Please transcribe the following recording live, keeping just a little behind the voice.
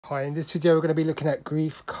Hi, in this video we're going to be looking at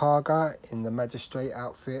Greef Karga in the Magistrate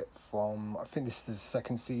outfit from, I think this is the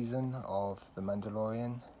second season of The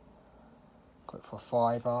Mandalorian. Got it for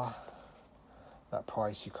 £5. That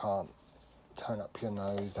price you can't turn up your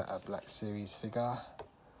nose at a Black Series figure.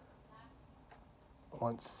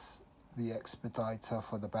 Once the expediter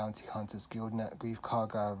for the Bounty Hunters Guild net, Greef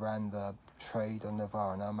Karga ran the trade on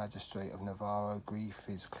Navarro. Now Magistrate of Navarro, Greef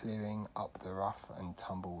is clearing up the rough and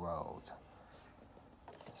tumble road.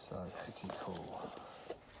 So pretty cool.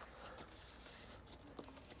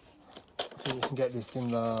 I think you can get this in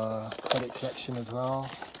the credit collection as well.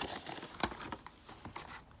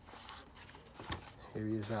 Here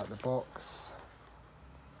he is out the box.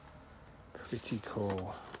 Pretty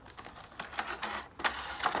cool.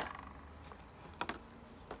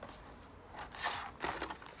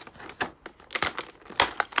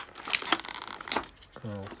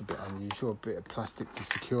 It's a bit unusual, a bit of plastic to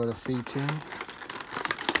secure the feet in.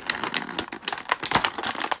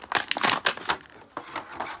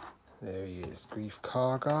 There he is, Greef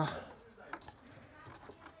Karga.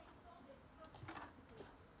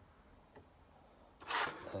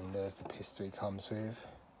 And there's the pistol he comes with.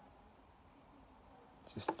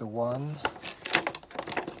 Just the one.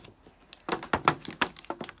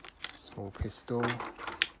 Small pistol.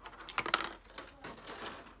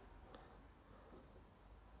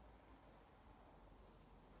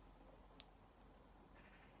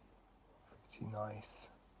 Pretty nice.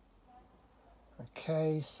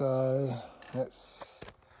 Okay, so let's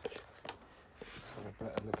have a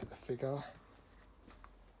better look at the figure.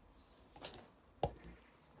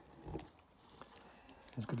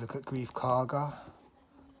 Let's good look at Greef Karga.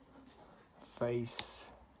 Face.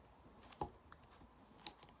 I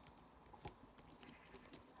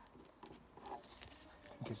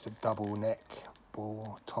think it's a double neck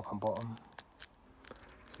ball, top and bottom.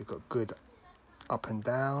 So you've got good up and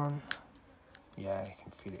down. Yeah, you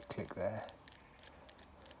can feel it click there.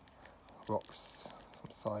 Rocks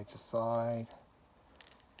from side to side.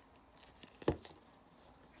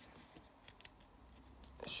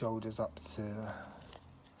 Shoulders up to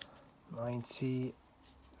 90.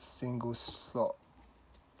 Single slot.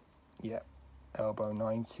 Yep. Elbow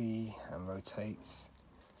 90 and rotates.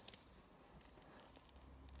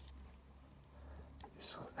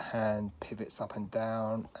 This hand pivots up and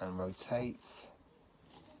down and rotates.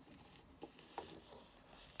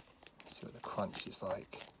 See what the crunch is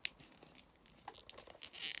like.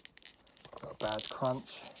 Got a bad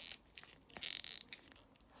crunch.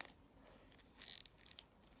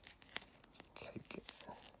 Okay, good.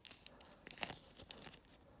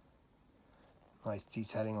 Nice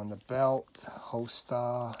detailing on the belt,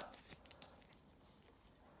 holster.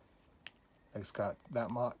 Legs got that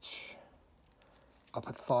much.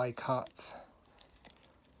 Upper thigh cut.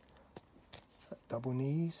 Double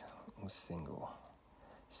knees or single?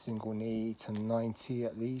 Single knee to 90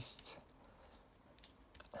 at least.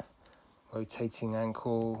 Rotating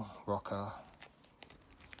ankle, rocker.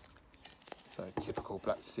 So typical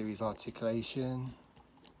Black Series articulation.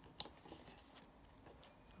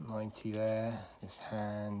 90 there, this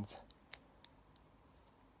hand.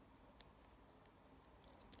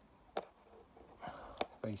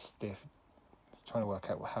 Very stiff. Just trying to work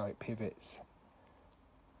out how it pivots.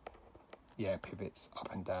 Yeah, it pivots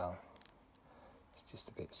up and down. It's just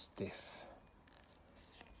a bit stiff.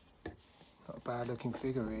 Not a bad looking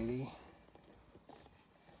figure really.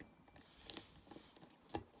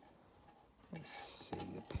 Let's see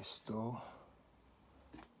the pistol.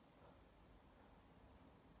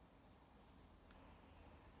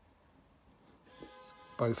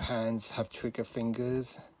 Both hands have trigger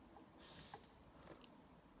fingers.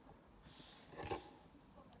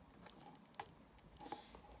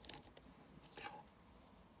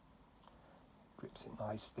 Grips it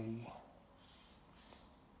nicely.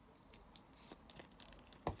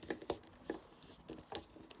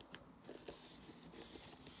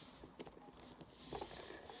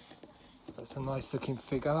 That's a nice looking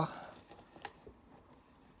figure.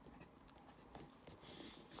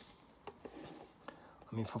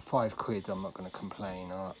 I mean, for £5 I'm not going to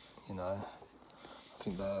complain, you know. I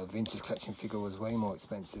think the vintage collection figure was way more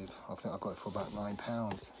expensive. I think I got it for about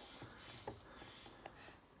 £9.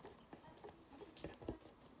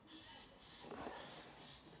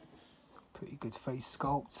 Pretty good face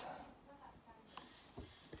sculpt.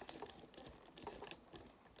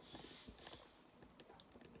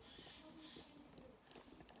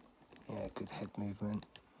 Yeah, good head movement.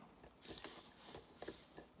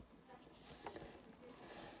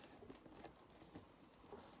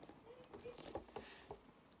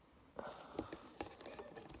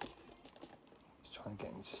 Just trying to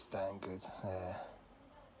get him to stand good there.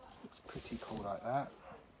 pretty cool like that.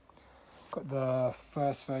 Got the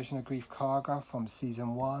first version of Greef Karga from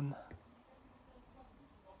season 1.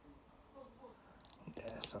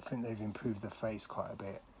 Yes, I think they've improved the face quite a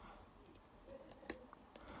bit.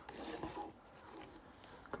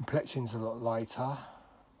 Complexion's a lot lighter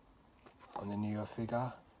on the newer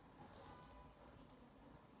figure.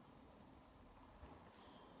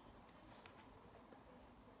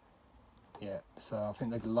 Yeah, so I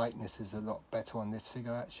think the lightness is a lot better on this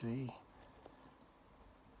figure actually.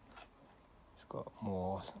 It's got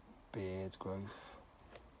more beard growth.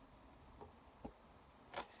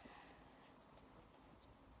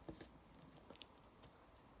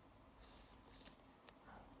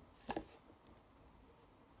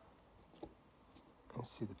 You can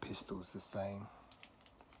see the pistol's the same.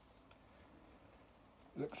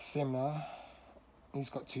 Looks similar. He's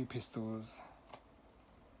got 2 pistols.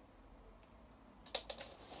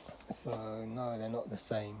 So no, they're not the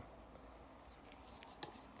same.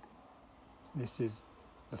 This is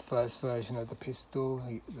the first version of the pistol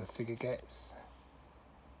the figure gets.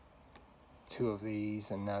 2 of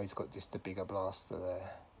these, and now he's got just a bigger blaster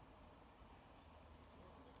there.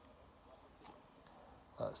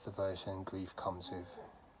 That's the version Greef comes with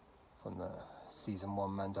from the season 1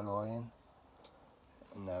 Mandalorian.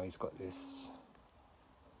 And now he's got this,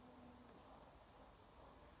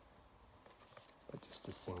 but just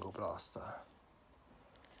a single blaster.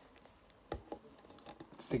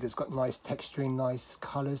 Figure's got nice texturing, nice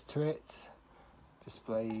colours to it.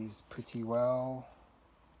 Displays pretty well.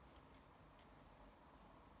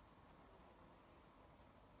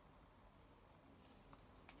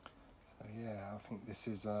 So yeah, I think this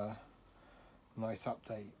is a nice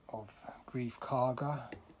update of Greef Karga.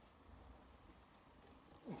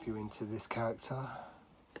 If you're into this character.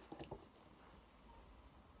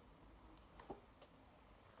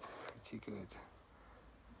 Pretty good.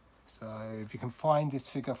 So if you can find this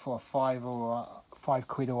figure for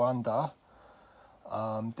 £5 or under,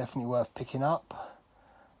 definitely worth picking up.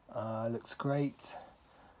 Looks great.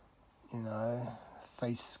 You know,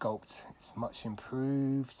 face sculpt is much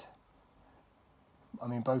improved. I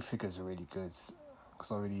mean, both figures are really good.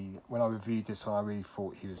 Because when I reviewed this one, I really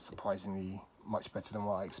thought he was surprisingly much better than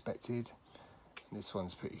what I expected. And this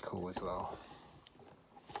one's pretty cool as well.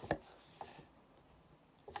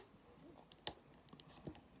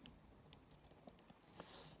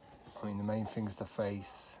 I mean, the main thing's the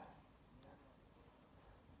face.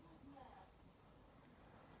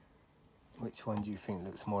 Which one do you think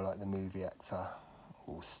looks more like the movie actor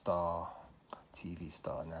or star, TV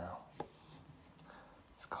star now?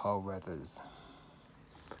 It's Carl Weathers.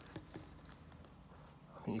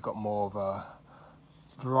 I think you've got more of a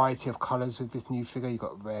variety of colours with this new figure. You've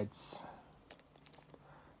got reds.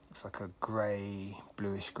 Looks like a grey,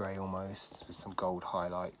 bluish grey almost, with some gold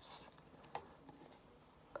highlights.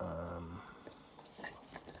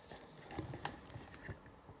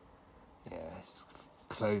 His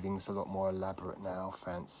clothing's a lot more elaborate now,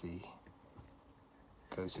 fancy.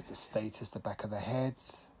 Goes with the status, the back of the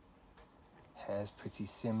heads. Hair's pretty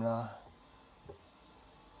similar.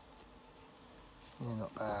 Yeah,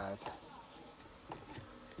 not bad.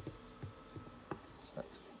 So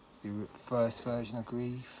that's the first version of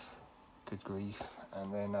Greef. Good Greef.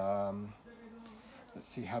 And then let's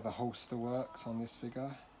see how the holster works on this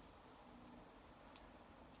figure.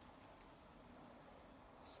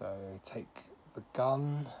 So take the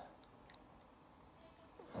gun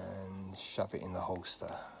and shove it in the holster.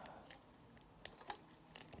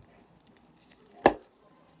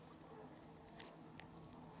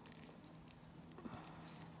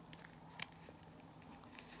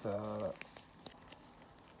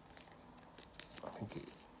 I think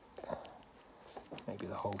maybe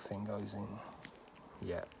the whole thing goes in.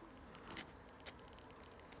 Yeah.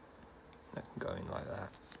 That can go in like that.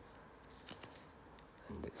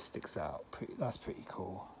 And it sticks out. That's pretty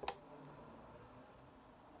cool.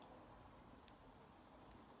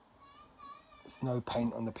 There's no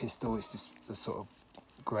paint on the pistol, it's just the sort of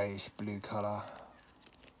greyish blue colour.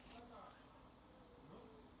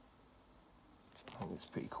 I think it's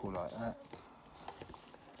pretty cool like that.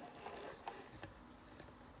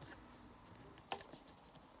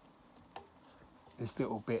 This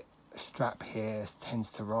little bit strap here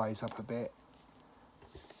tends to rise up a bit.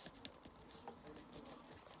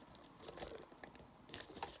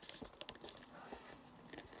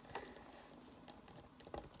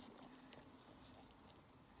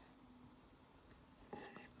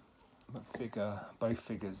 But both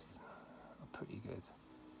figures are pretty good.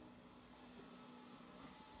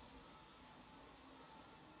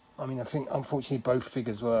 I mean, I think unfortunately both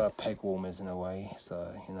figures were peg warmers in a way,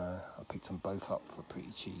 so you know, I picked them both up for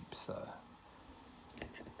pretty cheap, so.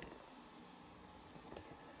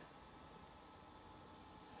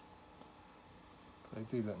 But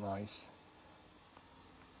they do look nice.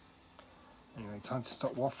 Anyway, time to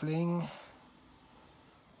stop waffling.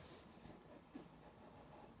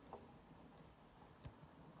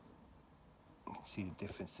 You can see the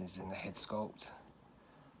differences in the head sculpt.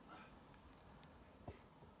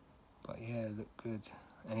 But yeah, look good.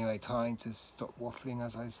 Anyway, time to stop waffling,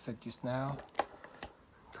 as I said just now.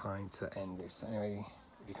 Time to end this. Anyway,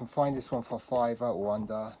 if you can find this one for £5 or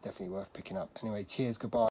under, definitely worth picking up. Anyway, cheers, goodbye.